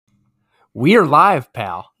We are live,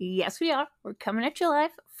 pal. Yes, we are. We're coming at you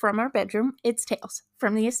live from our bedroom. It's Tales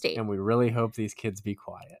from the Estate. And we really hope these kids be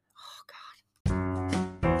quiet. Oh, God.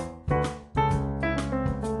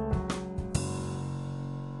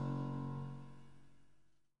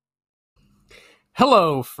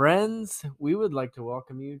 Hello, friends. We would like to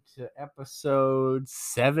welcome you to episode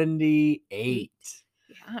 78.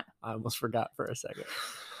 Yeah. I almost forgot for a second.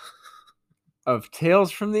 Of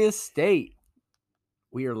Tales from the Estate.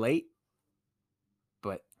 We are late,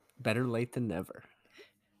 but better late than never.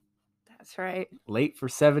 That's right. Late for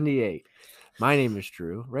 78. My name is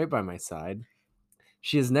Drew, right by my side.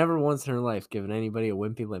 She has never once in her life given anybody a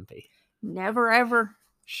wimpy limpy. Never ever.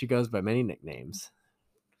 She goes by many nicknames,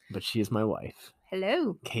 but she is my wife,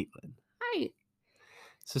 Hello. Caitlin. Hi.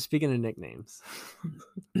 So speaking of nicknames,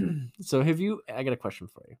 I got a question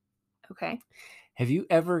for you. Okay. Have you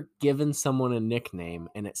ever given someone a nickname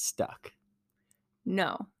and it stuck?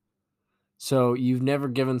 No. So you've never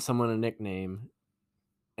given someone a nickname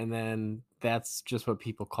and then that's just what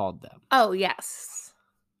people called them. Oh, yes.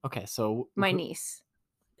 Okay, so My niece,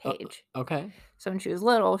 Paige. Okay. So when she was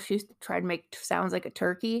little, she tried to make sounds like a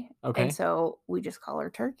turkey. Okay. And so we just call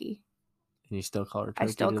her Turkey. And you still call her Turkey?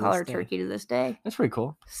 I still call her Turkey to this day. That's pretty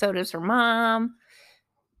cool. So does her mom.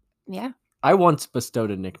 Yeah. I once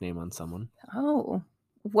bestowed a nickname on someone. Oh.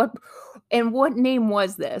 What name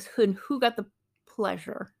was this? Who got the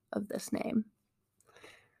pleasure of this name?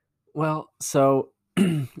 Well, so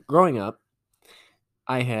growing up,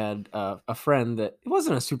 I had a friend that it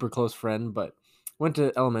wasn't a super close friend, but went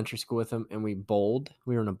to elementary school with him, and we bowled.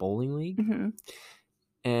 We were in a bowling league, Mm-hmm.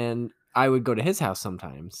 and I would go to his house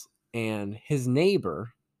sometimes. And his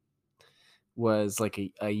neighbor was like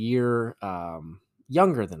a year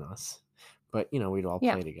younger than us, but we'd all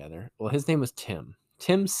play together. Well, his name was Tim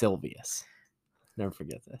Silvius. Never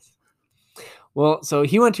forget this. Well, so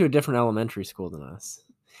he went to a different elementary school than us,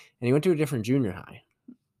 and he went to a different junior high.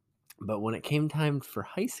 But when it came time for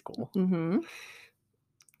high school, Mm-hmm.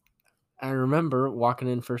 I remember walking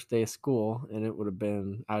in first day of school, and I would have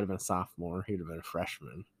been a sophomore. He would have been a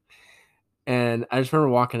freshman. And I just remember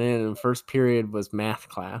walking in, and first period was math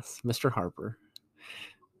class, Mr. Harper.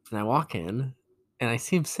 And I walk in, and I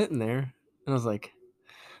see him sitting there, and I was like,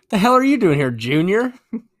 the hell are you doing here, Junior?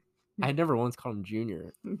 I had never once called him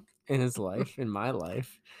Junior in his life, in my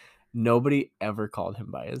life. Nobody ever called him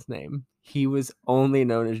by his name. He was only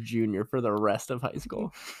known as Junior for the rest of high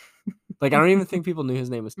school. Like, I don't even think people knew his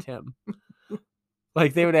name was Tim.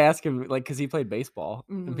 Like, they would ask him, like, because he played baseball,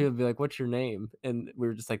 and people would be like, what's your name? And we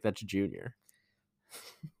were just like, that's Junior.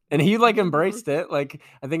 And he, like, embraced it. Like,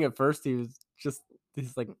 I think at first he's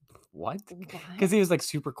like, what? Because he was, like,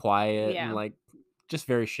 super quiet and, like, just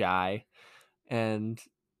very shy. And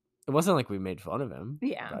it wasn't like we made fun of him.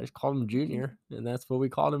 Yeah. I just called him Junior, and that's what we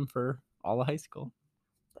called him for all of high school.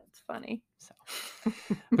 That's funny.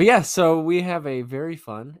 But yeah, so we have a very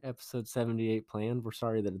fun episode 78 planned. We're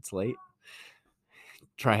sorry that it's late.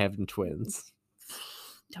 Try having twins.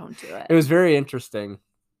 Don't do it. It was very interesting.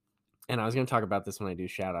 And I was going to talk about this when I do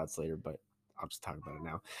shout outs later, but I'll just talk about it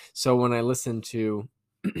now. So when I listened to,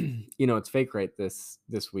 it's Fake Right this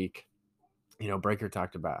week, Breaker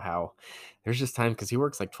talked about how there's just time because he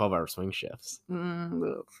works like 12-hour swing shifts.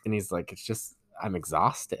 And he's like, it's just, I'm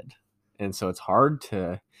exhausted. And so it's hard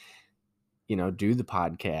to, do the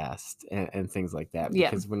podcast and things like that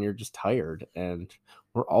because when you're just tired, and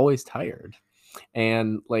we're always tired.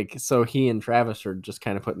 And like, so he and Travis are just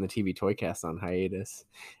kind of putting the TV Toycast on hiatus,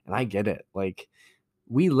 and I get it. Like,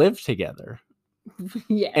 we live together.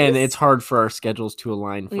 Yes. And it's hard for our schedules to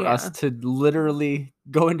align for us to literally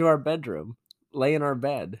go into our bedroom, lay in our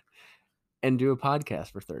bed, and do a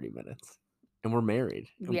podcast for 30 minutes. And we're married.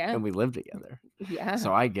 And we live together. Yeah.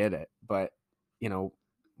 So I get it. But,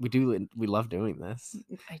 we love doing this.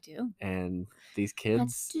 I do. And these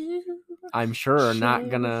kids, I'm sure, are not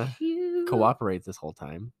going to cooperate this whole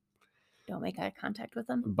time. Don't make eye contact with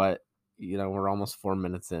them. But, we're almost 4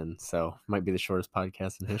 minutes in. So might be the shortest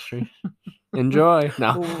podcast in history. Enjoy.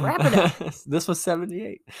 Now, wrap it up. This was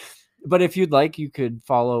 78. But if you'd like, you could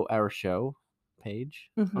follow our show page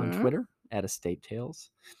on Twitter at Estate Tales.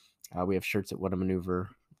 We have shirts at What a Maneuver,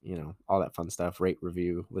 all that fun stuff. Rate,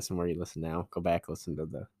 review, listen where you listen now. Go back, listen to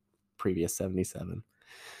the previous 77.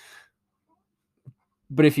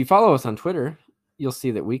 But if you follow us on Twitter, you'll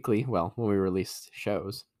see that weekly, when we release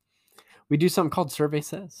shows, we do something called Survey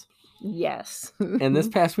Says. Yes. And this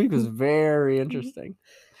past week was very interesting.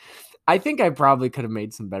 I think I probably could have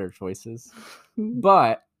made some better choices,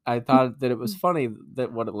 but I thought that it was funny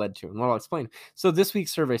that what it led to, and what I'll explain. So this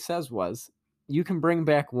week's Survey Says was, you can bring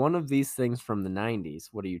back one of these things from the 90s.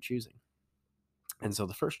 What are you choosing? And so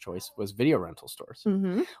the first choice was video rental stores,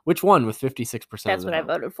 Mm-hmm. which won with 56% of That's the what I vote.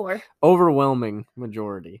 voted for. Overwhelming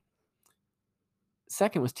majority.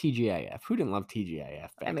 Second was TGIF. Who didn't love TGIF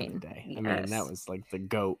back in the day? I mean, that yes. was like the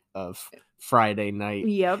GOAT of Friday night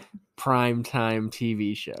Yep. primetime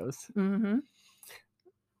TV shows. Mm-hmm.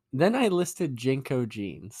 Then I listed Jinko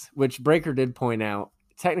jeans, which Breaker did point out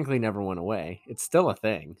technically never went away. It's still a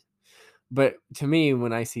thing. But to me,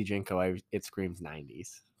 when I see Jinko, it screams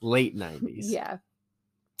 90s, late 90s. Yeah.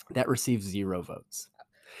 That received 0 votes.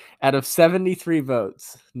 Out of 73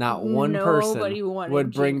 votes, not one Nobody person wanted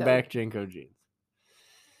would bring Jinko. back Jinko jeans.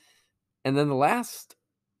 And then the last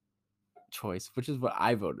choice, which is what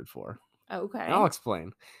I voted for, Okay. and I'll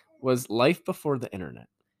explain, was life before the internet.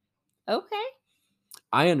 Okay.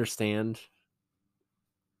 I understand,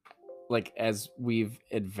 like, as we've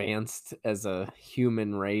advanced as a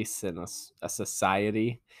human race and a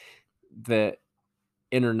society, the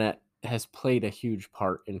internet has played a huge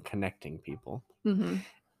part in connecting people. Mm-hmm.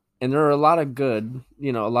 And there are a lot of good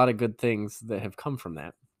things that have come from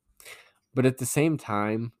that. But at the same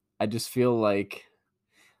time, I just feel like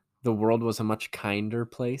the world was a much kinder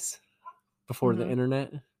place before the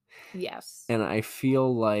internet. Yes. And I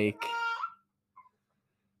feel like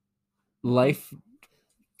life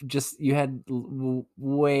just, you had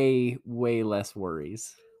way, way less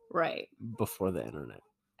worries Right. before the internet.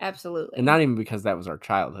 Absolutely. And not even because that was our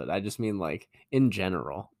childhood. I just mean, like, in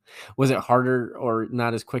general. Was it harder or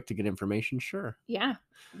not as quick to get information? Sure. Yeah.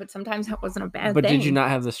 But sometimes that wasn't a bad But thing. did you not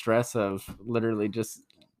have the stress of literally just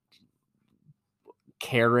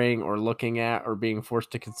caring or looking at or being forced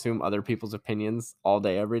to consume other people's opinions all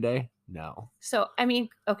day, every day? No. So, I mean,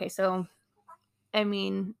 okay. So, I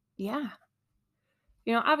mean, yeah.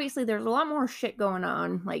 You know, obviously there's a lot more shit going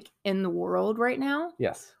on, like, in the world right now.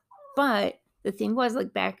 Yes. But the thing was,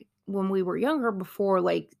 like, back when we were younger, before,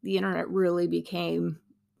 like, the internet really became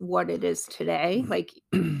what it is today, like,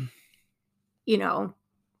 you know,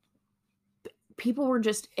 people were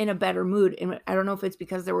just in a better mood. And I don't know if it's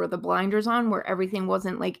because there were the blinders on where everything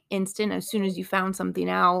wasn't, like, instant as soon as you found something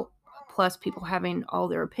out, plus people having all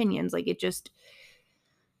their opinions. Like, it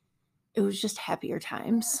was just happier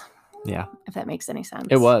times. Yeah. If that makes any sense.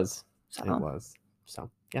 It was. So. It was. So,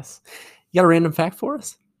 yes. You got a random fact for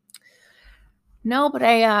us? No, but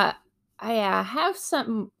I have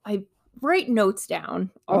some. I write notes down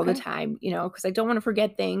all the Okay. time, you know, because I don't want to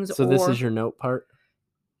forget things. So this is your note part?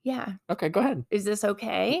 Yeah. Okay, go ahead. Is this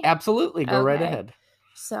okay? Absolutely. Go right Okay. ahead.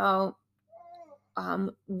 So,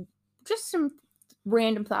 just some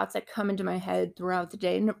random thoughts that come into my head throughout the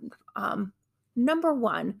day. Number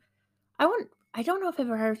one, I don't know if I've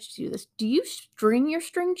ever heard you do this. Do you string your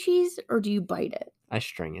string cheese or do you bite it? I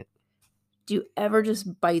string it. Do you ever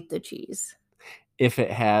just bite the cheese? If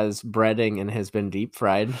it has breading and has been deep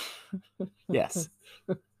fried, yes.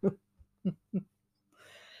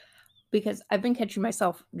 Because I've been catching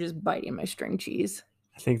myself just biting my string cheese.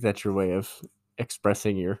 I think that's your way of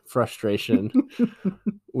expressing your frustration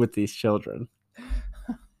with these children.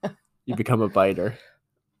 You become a biter.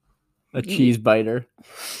 A cheese biter.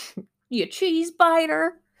 You cheese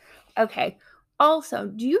biter. Okay. Also,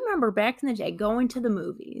 do you remember back in the day going to the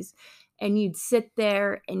movies and you'd sit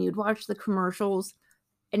there and you'd watch the commercials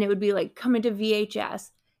and it would be like coming to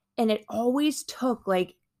VHS, and it always took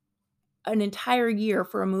like an entire year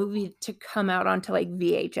for a movie to come out onto like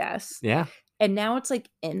VHS. Yeah. And now it's like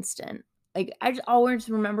instant. Like, I just always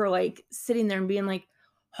remember like sitting there and being like,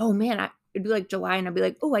 oh man, it'd be like July and I'd be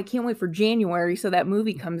like, oh, I can't wait for January so that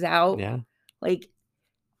movie comes out. Yeah. Like,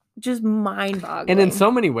 just mind-boggling. And in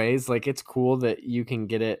so many ways, like, it's cool that you can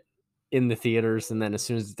get it in the theaters, and then as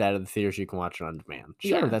soon as it's out of the theaters, you can watch it on demand.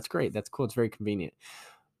 Sure, Yeah. that's great. That's cool. It's very convenient.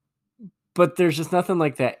 But there's just nothing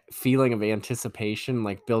like that feeling of anticipation,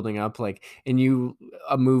 like building up, like, and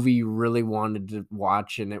a movie you really wanted to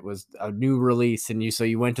watch, and it was a new release, and so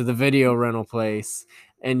you went to the video rental place,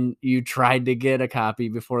 and you tried to get a copy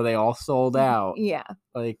before they all sold out. Yeah.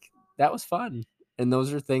 Like, that was fun. And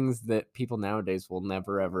those are things that people nowadays will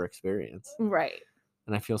never, ever experience. Right.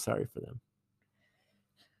 And I feel sorry for them.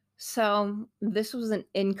 So this was an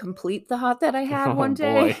incomplete thought that I had Oh, one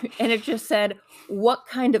day. boy. And it just said, what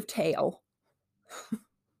kind of tail?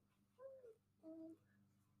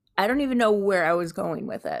 I don't even know where I was going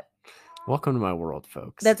with it. Welcome to my world,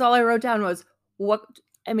 folks. That's all I wrote down was,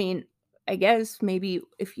 I guess maybe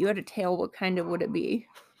if you had a tail, what kind of would it be?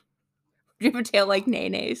 Do you have a tail like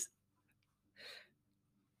Nene's?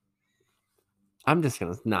 I'm just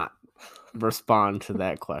going to not respond to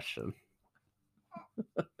that question.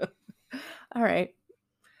 All right.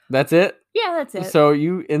 That's it? Yeah, that's it. So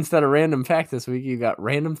you, instead of random fact this week, you got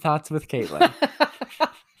random thoughts with Caitlin.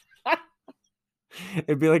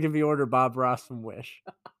 It'd be like if you order Bob Ross from Wish.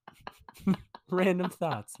 Random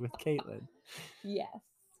thoughts with Caitlin. Yes.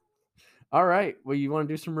 All right. Well, you want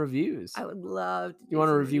to do some reviews? I would love to. You want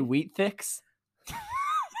to review Wheat Thix?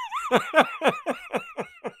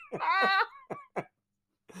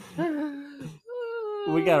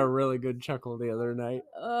 We got a really good chuckle the other night.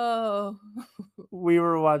 Oh. We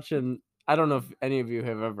were watching. I don't know if any of you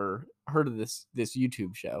have ever heard of this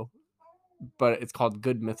YouTube show, but it's called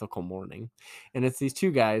Good Mythical Morning, and it's these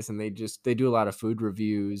two guys, and they do a lot of food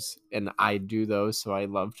reviews, and I do those, so I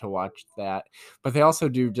love to watch that. But they also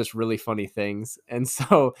do just really funny things, and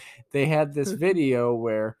so they had this video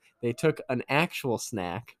where they took an actual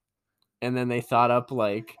snack, and then they thought up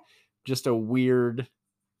like just a weird.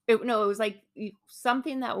 It was like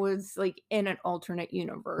something that was like in an alternate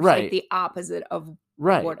universe, Right. like the opposite of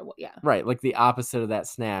Right. what it was. Yeah. Right. Like the opposite of that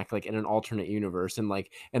snack, like in an alternate universe. And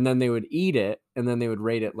then they would eat it and then they would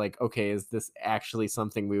rate it like, okay, is this actually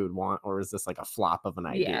something we would want? Or is this like a flop of an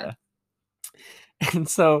idea? Yeah. And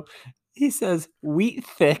so he says Wheat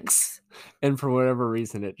Thix. And for whatever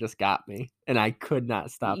reason, it just got me. And I could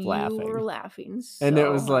not stop laughing. You were laughing so and it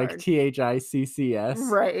was hard. like THICCS.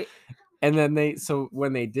 Right. And then so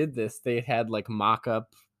when they did this, they had like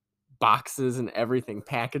mock-up boxes and everything,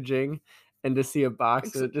 packaging, and to see a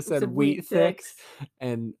box that just said Wheat Thix,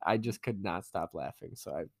 and I just could not stop laughing.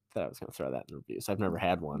 So I thought I was going to throw that in reviews. I've never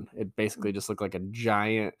had one. It basically just looked like a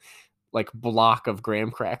giant like block of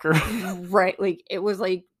graham cracker. Right. Like it was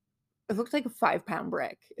like, it looked like a 5-pound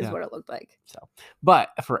brick is what it looked like. So,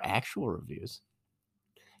 but for actual reviews,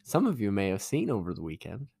 some of you may have seen over the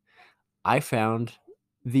weekend, I found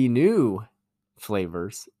the new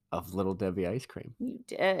flavors of Little Debbie ice cream. You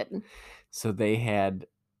did. So they had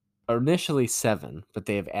initially 7, but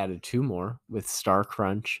they have added 2 more with Star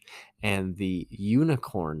Crunch and the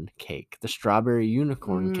unicorn cake, the strawberry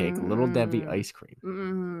unicorn cake, Little Debbie ice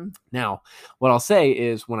cream. Now, what I'll say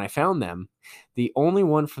is when I found them, the only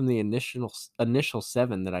one from the initial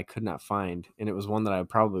 7 that I could not find, and it was one that I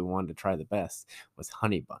probably wanted to try the best, was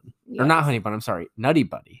Honey Bun. Or not Honey Bun, I'm sorry, Nutty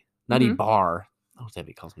Buddy. Nutty Bar. Oh,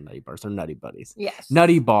 Debbie calls them Nutty Bars. They're Nutty Buddies. Yes.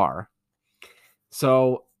 Nutty Bar.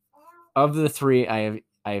 So of the 3,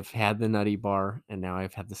 I've had the Nutty Bar, and now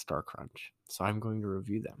I've had the Star Crunch. So I'm going to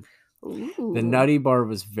review them. Ooh. The Nutty Bar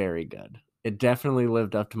was very good. It definitely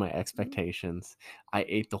lived up to my expectations. I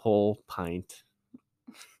ate the whole pint.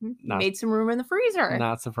 Made some room in the freezer.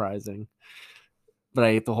 Not surprising. But I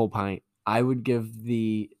ate the whole pint. I would give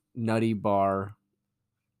the Nutty Bar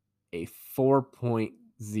a 4.05.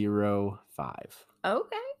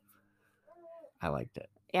 Okay. I liked it.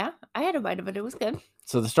 Yeah, I had a bite of it. It was good.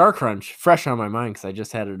 So the Star Crunch, fresh on my mind because I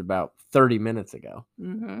just had it about 30 minutes ago.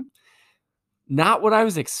 Not what I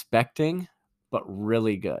was expecting, but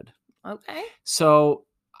really good. Okay. So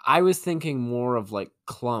I was thinking more of like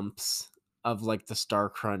clumps of like the Star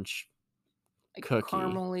Crunch like cookie.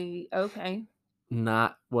 Caramely. Okay.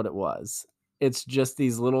 Not what it was. It's just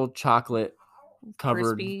these little chocolate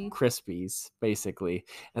covered Crispies, basically.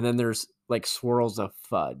 And then there's like swirls of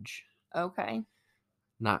fudge. Okay.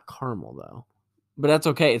 Not caramel though. But that's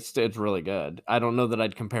okay. It's really good. I don't know that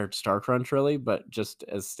I'd compare it to Star Crunch really, but just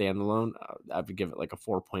as standalone, I would give it like a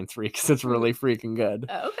 4.3 because it's really freaking good.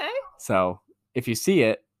 Okay. So if you see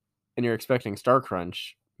it and you're expecting Star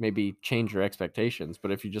Crunch, maybe change your expectations.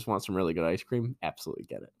 But if you just want some really good ice cream, absolutely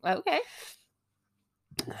get it. Okay.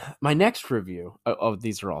 My next review. Oh,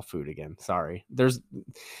 these are all food again. Sorry.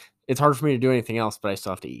 It's hard for me to do anything else, but I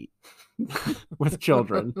still have to eat with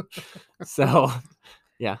children. So,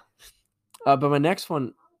 yeah. But my next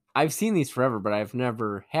one, I've seen these forever, but I've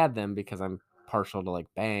never had them because I'm partial to like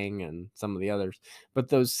Bang and some of the others. But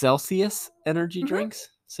those Celsius energy drinks.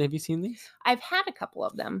 So have you seen these? I've had a couple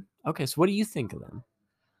of them. Okay, so what do you think of them?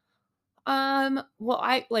 Well,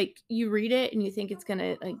 I like you read it and you think it's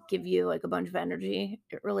gonna like give you like a bunch of energy.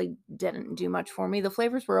 It really didn't do much for me. The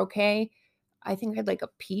flavors were okay. I think I had like a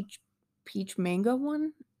peach mango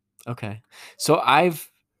one. Okay, so I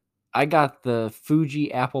got the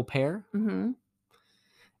Fuji apple pear, and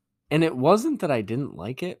it wasn't that I didn't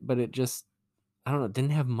like it, but it just I don't know, it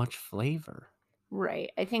didn't have much flavor.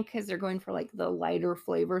 Right. I think because they're going for like the lighter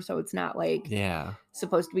flavor, so it's not like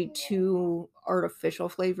supposed to be too artificial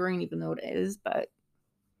flavoring, even though it is. But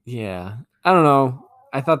yeah, I don't know.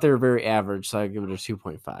 I thought they were very average, so I'd give it a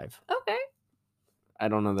 2.5. Okay. I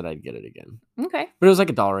don't know that I'd get it again. Okay. But it was like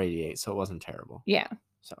 $1.88, so it wasn't terrible. Yeah.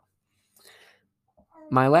 So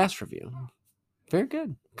my last review, very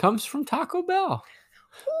good, comes from Taco Bell.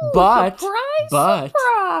 Ooh, but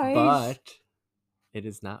surprise. it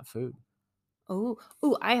is not food. Oh,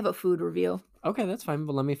 I have a food review. Okay, that's fine,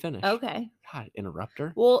 but let me finish. Okay. God,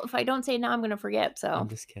 interrupter. Well, if I don't say now, I'm going to forget. So I'm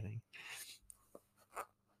just kidding.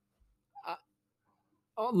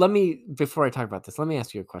 Let me, before I talk about this, let me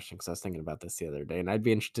ask you a question because I was thinking about this the other day and I'd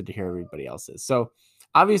be interested to hear everybody else's. So,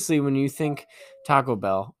 obviously, when you think Taco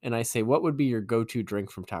Bell and I say, what would be your go to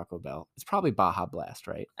drink from Taco Bell? It's probably Baja Blast,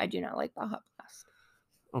 right? I do not like Baja Blast.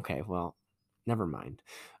 Okay, well, never mind.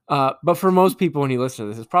 But for most people, when you listen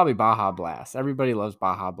to this, it's probably Baja Blast. Everybody loves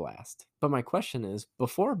Baja Blast. But my question is,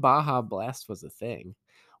 before Baja Blast was a thing,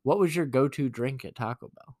 what was your go to drink at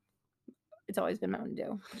Taco Bell? It's always been Mountain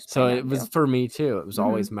Dew. Just So plain it Mountain was Dew. for me too. It was Mhm.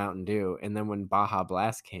 always Mountain Dew. And then when Baja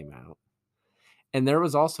Blast came out, and there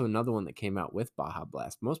was also another one that came out with Baja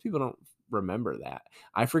Blast. Most people don't remember that.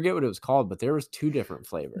 I forget what it was called, but there was 2 different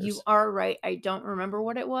flavors. You are right. I don't remember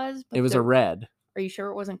what it was. But It was a red. Are you sure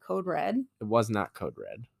it wasn't Code Red? It was not Code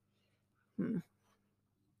Red. Hmm.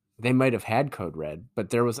 They might have had Code Red, but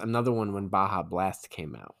there was another one when Baja Blast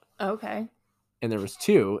came out. Okay. And there was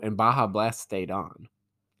 2, and Baja Blast stayed on.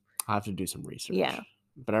 I'll have to do some research. Yeah.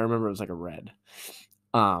 But I remember it was like a red.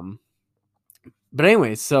 But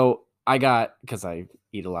anyway, so I got, because I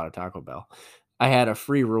eat a lot of Taco Bell, I had a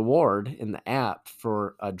free reward in the app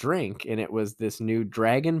for a drink, and it was this new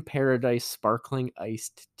Dragon Paradise Sparkling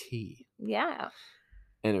Iced Tea. Yeah.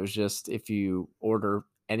 And it was just, if you order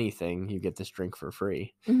anything, you get this drink for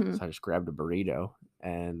free. Mhm. So I just grabbed a burrito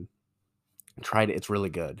and tried it. It's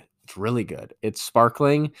really good. It's really good. It's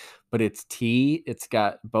sparkling, but it's tea. It's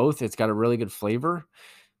got both. It's got a really good flavor.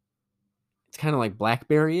 It's kind of like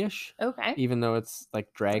blackberry-ish, Okay. even though it's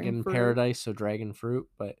like Dragon fruit. Paradise, so dragon fruit.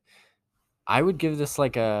 But I would give this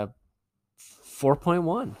like a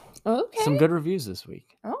 4.1. Okay. Some good reviews this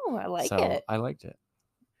week. Oh, I like So it. I liked it.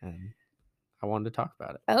 And I wanted to talk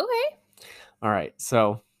about it. Okay. All right.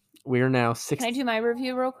 So we are now 6. Can I do my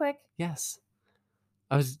review real quick? Yes.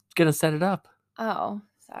 I was going to set it up. Oh,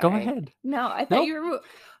 sorry. Go ahead. No, I thought Nope. you were.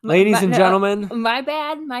 Ladies and gentlemen. My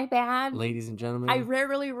bad. My bad. Ladies and gentlemen. I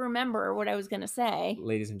rarely remember what I was going to say.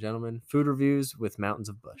 Ladies and gentlemen, food reviews with Mountains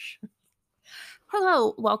of Bush.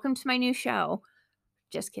 Hello. Welcome to my new show.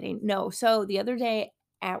 Just kidding. No. So the other day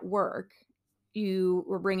at work, you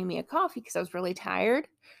were bringing me a coffee because I was really tired.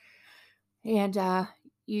 And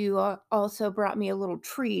you also brought me a little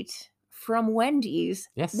treat from Wendy's.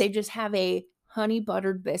 Yes. They just have a honey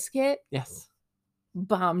buttered biscuit. Yes.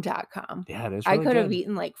 Bomb.com. Yeah, it is I really could have good.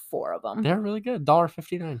 eaten like 4 of them. They're really good.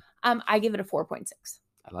 $1.59. I give it a 4.6.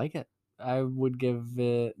 I like it. I would give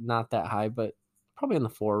it not that high, but probably in the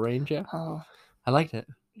 4 range. Yeah. Oh, I liked it.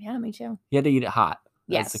 yeah, me too. You had to eat it hot.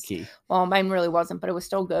 That's Yes. the key. Well, mine really wasn't, but it was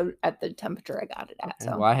still good at the temperature I got it at. Okay.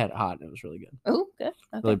 So, Well, I had it hot and it was really good. oh, good.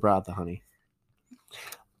 Okay. Really brought out the honey.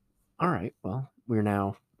 All right. Well, we're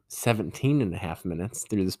now 17 and a half minutes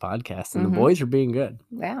through this podcast, and the boys are being good.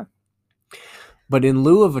 Yeah. But in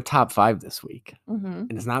lieu of a top 5 this week, Mm-hmm.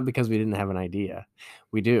 and it's not because we didn't have an idea,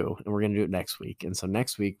 we do, and we're going to do it next week. And so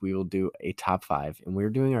next week we will do a top 5, and we're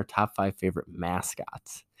doing our top 5 favorite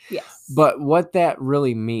mascots. Yes. But what that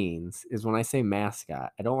really means is when I say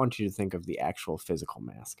mascot, I don't want you to think of the actual physical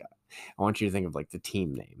mascot. I want you to think of like the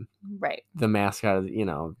team name. Right. The mascot,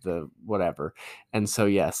 the whatever. And so,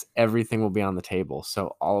 yes, everything will be on the table.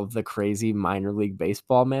 So all of the crazy minor league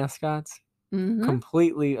baseball mascots,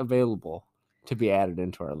 completely available to be added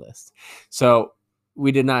into our list. So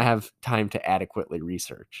we did not have time to adequately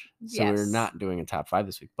research. So we're not doing a top 5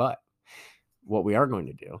 this week. But what we are going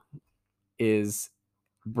to do is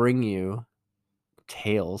bring you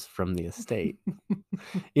Tales from the Estate.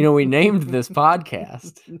 We named this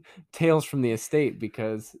podcast Tales from the Estate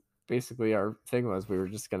because basically our thing was we were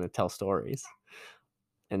just going to tell stories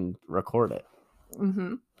and record it.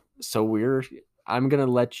 Mm-hmm. So I'm going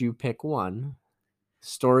to let you pick one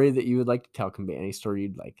story that you would like to tell. Can be any story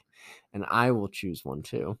you'd like. And I will choose one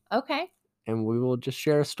too. Okay. And we will just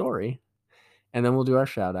share a story. And then we'll do our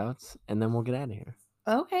shout outs. And then we'll get out of here.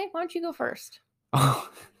 Okay. Why don't you go first? All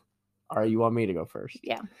right. You want me to go first?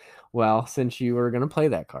 Yeah. Well, since you were going to play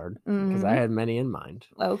that card, because I had many in mind.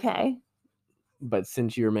 Okay. But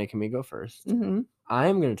since you were making me go first, Mm-hmm.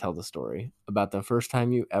 I'm going to tell the story about the first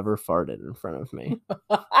time you ever farted in front of me.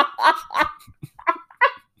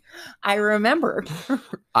 I remember.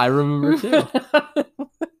 I remember too.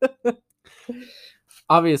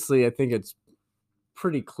 Obviously, I think it's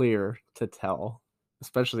pretty clear to tell,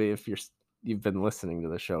 especially if you've been listening to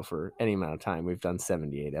the show for any amount of time. We've done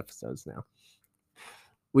 78 episodes now.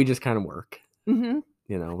 We just kind of work. Mm-hmm.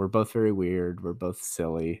 We're both very weird. We're both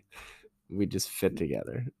silly. We just fit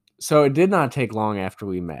together. So it did not take long after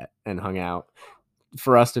we met and hung out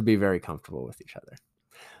for us to be very comfortable with each other.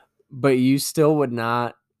 But you still would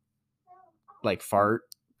not like fart.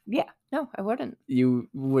 Yeah. No, I wouldn't. You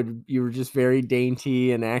were just very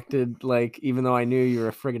dainty and acted like, even though I knew you were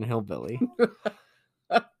a friggin' hillbilly,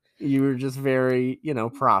 you were just very,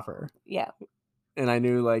 proper. Yeah. And I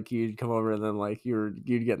knew like you'd come over and then like you'd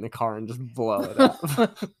get in the car and just blow it up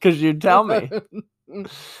because you'd tell me.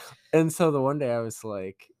 And so the one day I was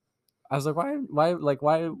like, why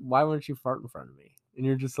wouldn't you fart in front of me? And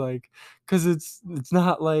you're just like, because it's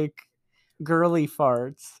not like girly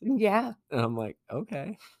farts. Yeah. And I'm like,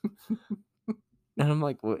 okay. And I'm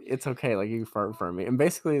like, well, it's okay. Like, you can fart in front of me. And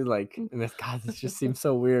basically, like, this just seems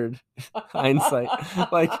so weird. Hindsight.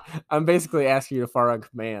 Like, I'm basically asking you to fart on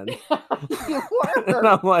command. You And were.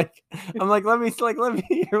 I'm like, let me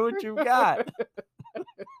hear what you got.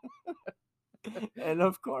 And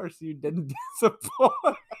of course, you didn't disappoint.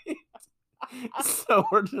 So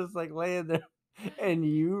we're just like laying there, and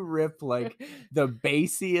you rip like the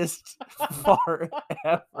bassiest fart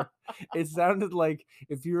ever. It sounded like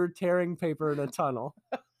if you were tearing paper in a tunnel,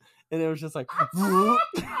 and it was just like,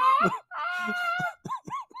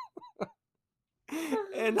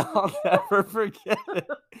 and I'll never forget it.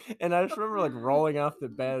 And I just remember like rolling off the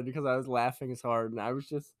bed because I was laughing as hard, and I was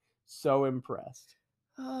just so impressed.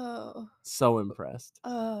 Oh. So impressed.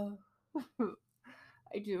 Oh.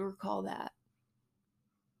 I do recall that.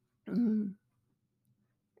 Mm.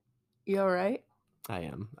 You all right? I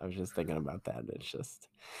am. I was just thinking about that. It's just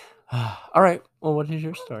all right. Well, what is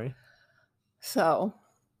your story? So,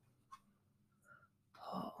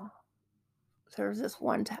 there was this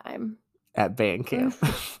one time At band camp.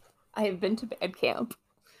 I have been to band camp.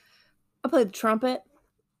 I played the trumpet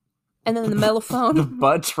and then the mellophone. The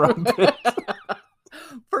butt trumpet.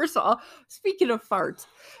 First of all, speaking of farts,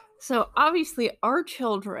 so obviously our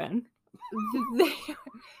children,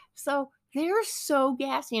 they're so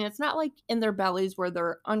gassy, and it's not like in their bellies where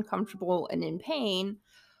they're uncomfortable and in pain,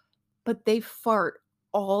 but they fart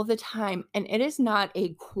all the time, and it is not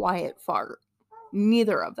a quiet fart.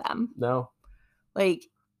 Neither of them. No. Like,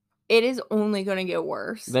 it is only going to get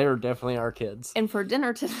worse. They are definitely our kids. And for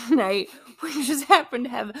dinner tonight, we just happened to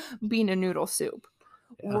have bean and noodle soup.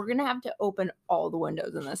 Yeah. We're going to have to open all the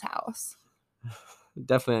windows in this house.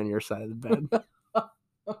 Definitely on your side of the bed.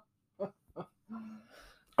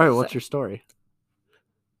 All right, what's your story?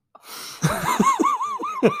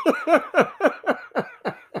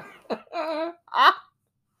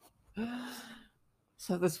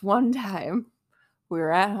 So this one time, we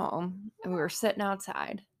were at home, and we were sitting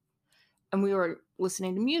outside, and we were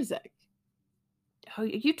listening to music. Oh,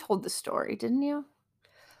 you told the story, didn't you?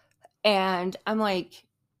 And I'm like,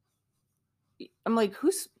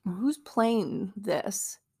 who's playing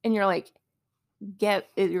this? And you're like,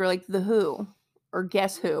 The Who, or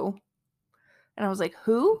Guess Who? And I was like,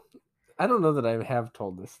 who? I don't know that I have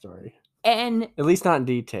told this story. And at least not in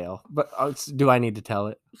detail. But do I need to tell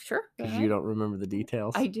it? Sure. Because you don't remember the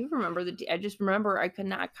details. I do remember I just remember I could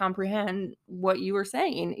not comprehend what you were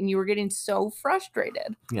saying, and you were getting so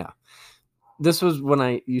frustrated. Yeah. This was when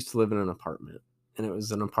I used to live in an apartment, and it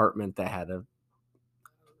was an apartment that had a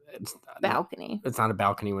balcony. It's not a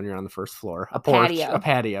balcony when you're on the first floor. A porch, patio. A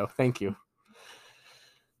patio. Thank you.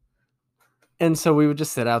 And so we would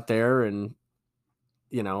just sit out there, and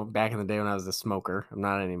back in the day when I was a smoker, I'm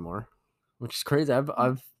not anymore, which is crazy.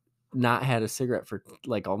 I've not had a cigarette for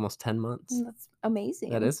like almost 10 months. That's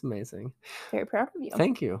amazing. That is amazing. Very proud of you.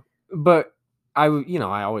 Thank you. But I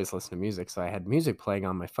always listen to music, so I had music playing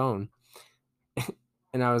on my phone.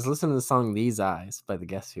 And I was listening to the song These Eyes by the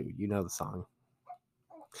Guess Who. You know the song.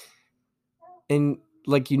 And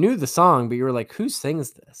like, you knew the song, but you were like, who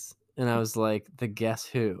sings this? And I was like, the Guess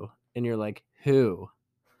Who. And you're like, who?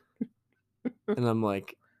 And I'm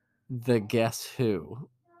like, the Guess Who.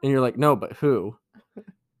 And you're like, no, but who?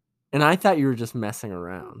 And I thought you were just messing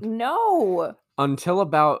around. No. Until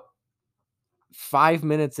about 5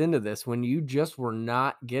 minutes into this, when you just were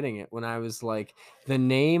not getting it, when I was like, the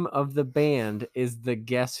name of the band is the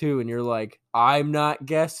Guess Who, and you're like, I'm not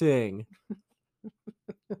guessing.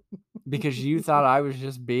 Because you thought I was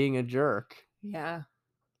just being a jerk. Yeah.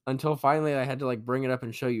 Until finally I had to like bring it up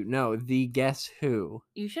and show you, no, the Guess Who.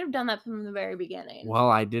 You should have done that from the very beginning. Well,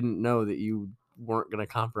 I didn't know that you weren't going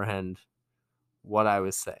to comprehend what I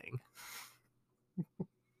was saying.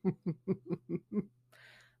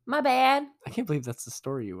 My bad. I can't believe that's the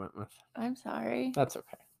story you went with. I'm sorry. That's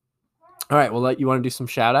okay. All right, well, you want to do some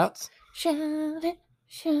shout outs? Shout it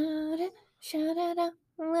out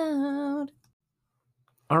loud.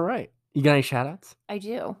 All right. You got any shout outs? I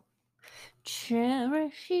do.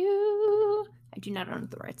 Cherish you. I do not own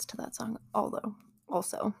the rights to that song, although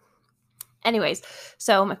also. Anyways,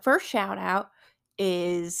 so my first shout out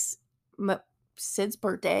is Sid's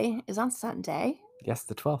birthday is on Sunday. Yes,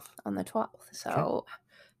 the 12th. on the 12th. So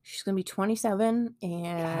she's going to be 27. God, I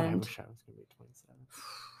And wish I was going to be 27.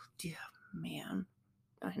 yeah, man,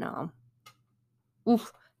 I know.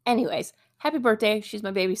 Oof. Anyways, happy birthday. She's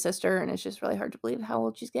my baby sister, and it's just really hard to believe how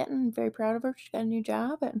old she's getting. I'm very proud of her. She's got a new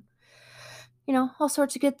job and, all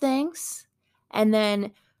sorts of good things. And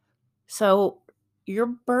then, so your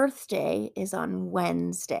birthday is on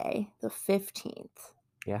Wednesday, the 15th.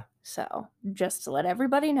 Yeah. So just to let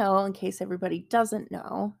everybody know, in case everybody doesn't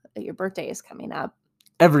know that your birthday is coming up,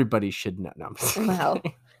 Everybody should know. No, well,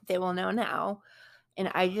 they will know now.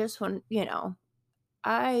 And I just want, you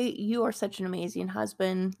are such an amazing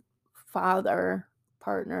husband, father,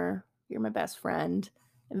 partner. You're my best friend.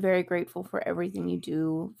 I'm very grateful for everything you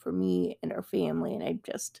do for me and our family. And I'm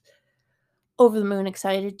just over the moon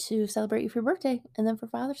excited to celebrate you for your birthday and then for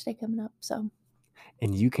Father's Day coming up. So,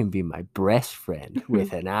 and you can be my breast friend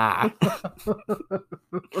with an eye.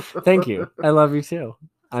 Thank you. I love you too.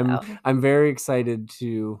 I'm very excited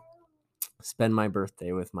to spend my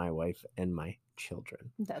birthday with my wife and my children.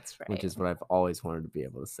 That's right. Which is what I've always wanted to be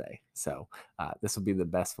able to say. So this will be the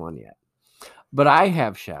best one yet. But I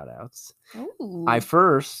have shout outs. Ooh. I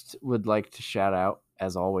first would like to shout out,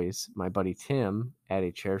 as always, my buddy Tim at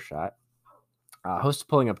A Chair Shot. Host of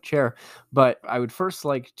Pulling Up a Chair. But I would first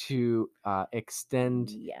like to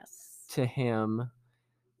extend to him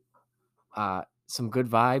some good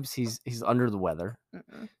vibes. He's under the weather.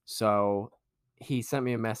 So he sent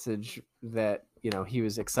me a message that he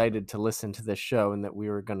was excited to listen to this show and that we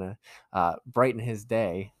were gonna brighten his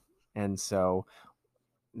day. And so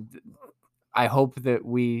I hope that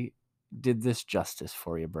we did this justice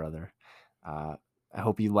for you, brother. I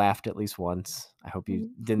hope you laughed at least once. I hope you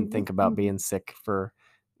didn't think about being sick for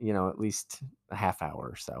at least a half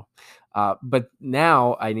hour or so. But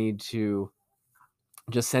now I need to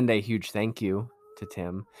just send a huge thank you to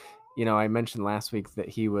Tim. I mentioned last week that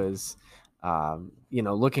he was,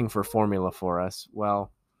 looking for formula for us.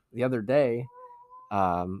 Well, the other day,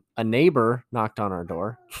 a neighbor knocked on our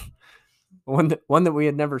door, one that we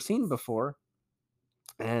had never seen before,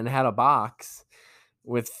 and had a box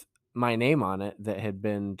with my name on it that had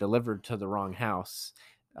been delivered to the wrong house.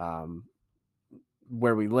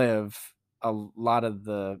 Where we live, a lot of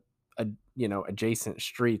the adjacent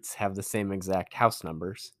streets have the same exact house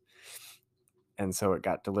numbers. And so it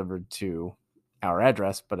got delivered to our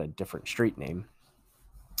address, but a different street name.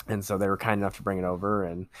 And so they were kind enough to bring it over.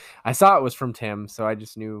 And I saw it was from Tim, so I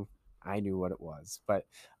just knew what it was. But,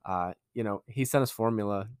 he sent us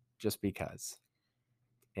formula just because.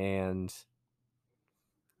 And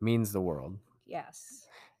means the world. Yes.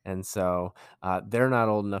 And so they're not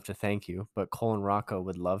old enough to thank you, but Cole and Rocco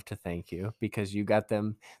would love to thank you because you got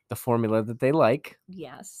them the formula that they like.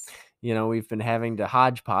 Yes. We've been having to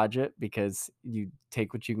hodgepodge it because you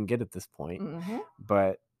take what you can get at this point.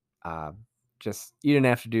 But just you didn't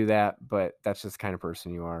have to do that, but that's just the kind of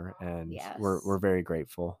person you are, and we're very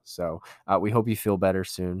grateful. So we hope you feel better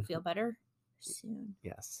soon. Feel better soon.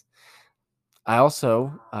 Yes. I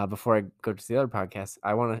also, before I go to the other podcast,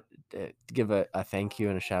 I want to give a thank you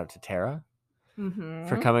and a shout out to Tara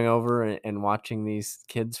for coming over and watching these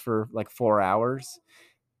kids for like 4 hours.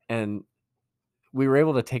 And we were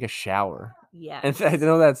able to take a shower. Yeah. And I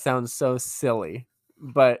know that sounds so silly,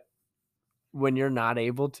 but when you're not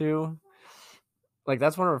able to, like,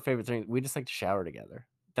 that's one of our favorite things. We just like to shower together.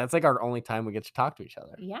 That's like our only time we get to talk to each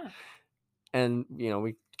other. Yeah. And,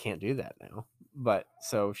 we can't do that now. But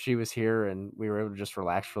so she was here and we were able to just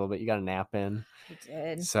relax for a little bit. You got a nap in. I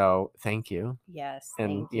did. So thank you. Yes.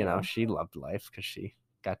 And, she loved life because she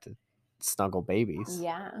got to snuggle babies.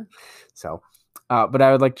 Yeah. So, but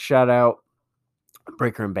I would like to shout out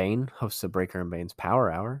Breaker and Bane, hosts of Breaker and Bane's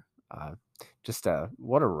Power Hour. Just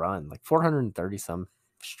what a run, like 430 some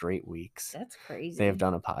straight weeks. That's crazy. They have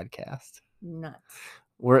done a podcast. Nuts.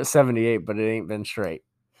 We're at 78, but it ain't been straight.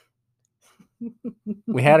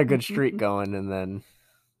 We had a good streak going, and then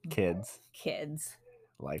kids.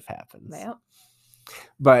 Life happens. Yep.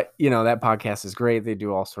 But that podcast is great. They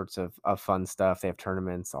do all sorts of fun stuff. They have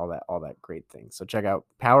tournaments, all that great things. So check out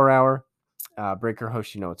Power Hour. Breaker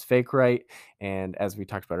host, it's fake, right? And as we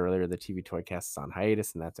talked about earlier, the TV Toycast is on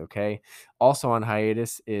hiatus, and that's okay. Also on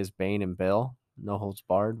hiatus is Bane and Bill, No Holds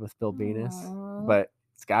Barred with Bill Venus, but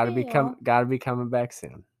it's got to be coming back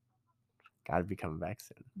soon.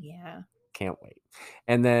 Yeah. Can't wait.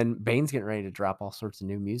 And then Bane's getting ready to drop all sorts of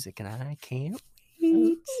new music, and I can't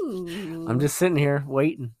wait. Ooh. I'm just sitting here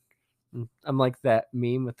waiting. I'm like that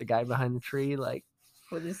meme with the guy behind the tree, like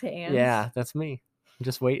with his hands. Yeah, that's me. I'm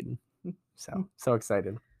just waiting. So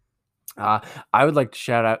excited. I would like to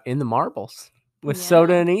shout out In the Marbles with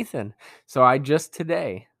Soda and Ethan. So I just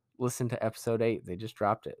today listen to episode 8. They just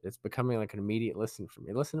dropped it. It's becoming like an immediate listen for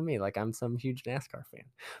me. Listen to me like I'm some huge NASCAR fan.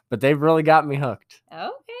 But they've really got me hooked.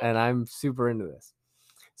 Okay. And I'm super into this.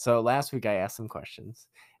 So last week I asked some questions,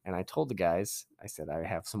 and I told the guys, I said I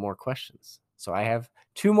have some more questions. So I have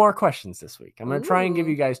 2 more questions this week. I'm going to try and give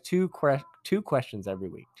you guys 2 questions every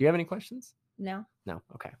week. Do you have any questions? No. No.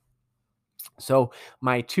 Okay. So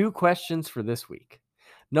my 2 questions for this week.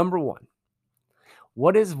 Number 1,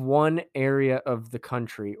 what is one area of the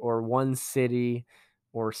country or one city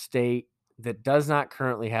or state that does not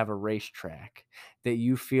currently have a racetrack that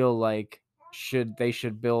you feel like they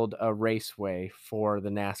should build a raceway for the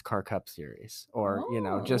NASCAR Cup Series, or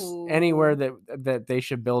just anywhere that they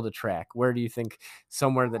should build a track? Where do you think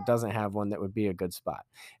somewhere that doesn't have one that would be a good spot?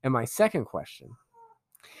 And my second question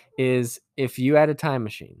is, if you had a time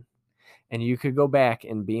machine and you could go back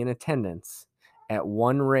and be in attendance at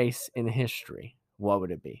one race in history, what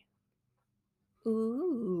would it be?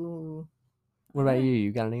 Ooh. What about you?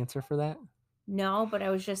 You got an answer for that? No, but I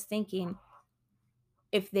was just thinking,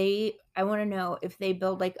 I want to know if they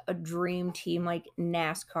build like a dream team, like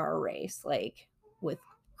NASCAR race, like with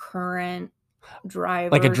current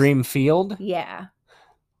drivers. Like a dream field? Yeah.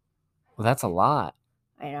 Well, that's a lot.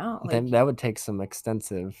 I know. Then that would take some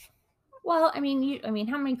extensive. Well, I mean,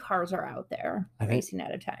 how many cars are out there racing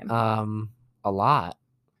at a time? A lot.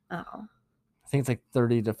 Oh. I think it's like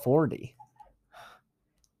 30 to 40.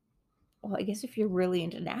 Well, I guess if you're really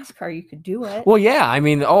into NASCAR, you could do it. Well, yeah. I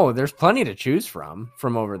mean, there's plenty to choose from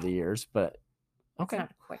over the years, but okay. It's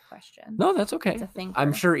not a quick question. No, that's okay. It's a thing.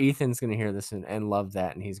 I'm sure Ethan's going to hear this and love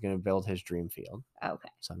that, and he's going to build his dream field. Okay.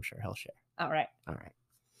 So I'm sure he'll share. All right.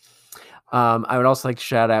 I would also like to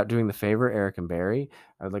shout out, doing the favor, Eric and Barry.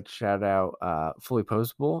 I would like to shout out Fully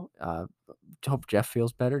Postable. Hope Jeff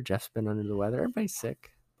feels better. Jeff's been under the weather. Everybody's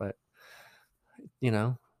sick, but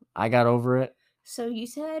I got over it. So you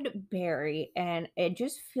said Barry, and I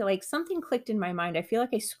just feel like something clicked in my mind. I feel like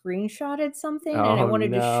I screenshotted something and I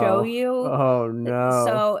wanted to show you. Oh, no.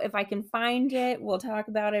 So if I can find it, we'll talk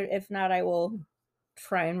about it. If not, I will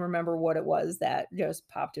try and remember what it was that just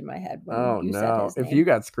popped in my head when you said his name. If you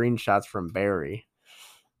got screenshots from Barry.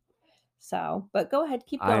 So, but go ahead,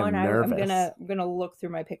 keep going. I'm gonna look through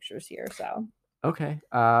my pictures here. So okay.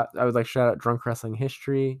 I would like to shout out Drunk Wrestling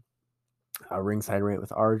History, Ringside Rant with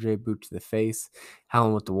RJ, Boot to the Face,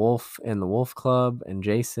 Howlin' with the Wolf and the Wolf Club, and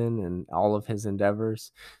Jason and all of his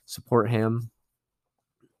endeavors. Support him.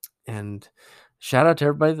 And shout out to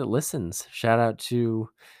everybody that listens. Shout out to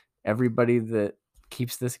everybody that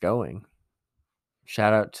keeps this going.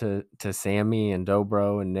 Shout out to Sammy and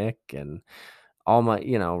Dobro and Nick and all my,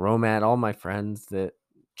 Romat, all my friends that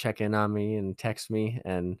check in on me and text me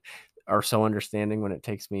and are so understanding when it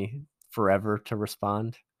takes me forever to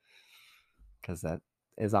respond, because that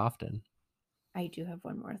is often. I do have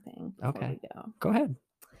one more thing before we go. Go ahead.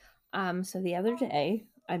 So the other day,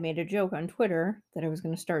 I made a joke on Twitter that I was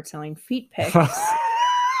going to start selling feet pics.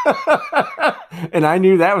 And I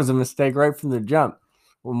knew that was a mistake right from the jump.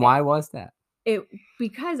 Well, why was that?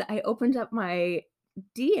 Because I opened up my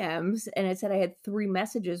DMs and it said I had 3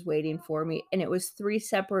 messages waiting for me, and it was 3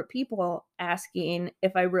 separate people asking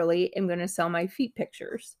if I really am going to sell my feet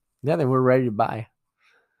pictures. Yeah, they were ready to buy.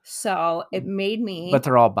 So it made me... But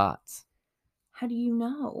they're all bots. How do you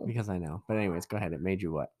know? Because I know. But anyways, go ahead. It made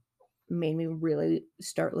you what? Made me really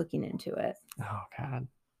start looking into it. Oh, God.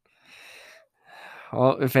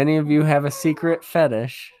 Well, if any of you have a secret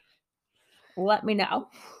fetish, let me know.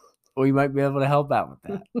 We might be able to help out with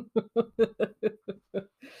that.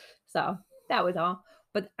 So that was all.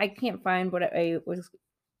 But I can't find what I was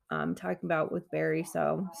talking about with Barry.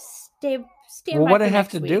 So stand well, what did it have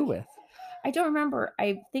to do with? I don't remember.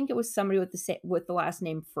 I think it was somebody with the last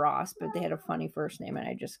name Frost, but they had a funny first name and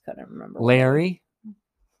I just couldn't remember. Larry?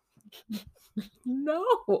 No.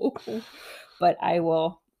 But I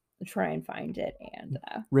will try and find it. And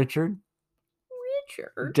Richard?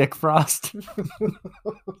 Dick Frost.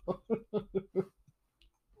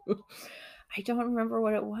 I don't remember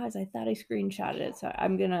what it was. I thought I screenshotted it, so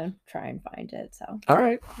I'm gonna try and find it. So all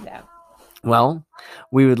right. Yeah. Well,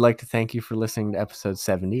 we would like to thank you for listening to episode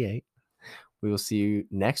 78. We will see you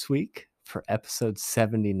next week for episode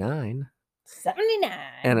 79. 79.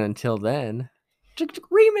 And until then,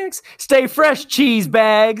 remix. Stay fresh, cheese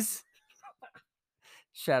bags.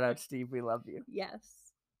 Shout out, Steve. We love you. Yes.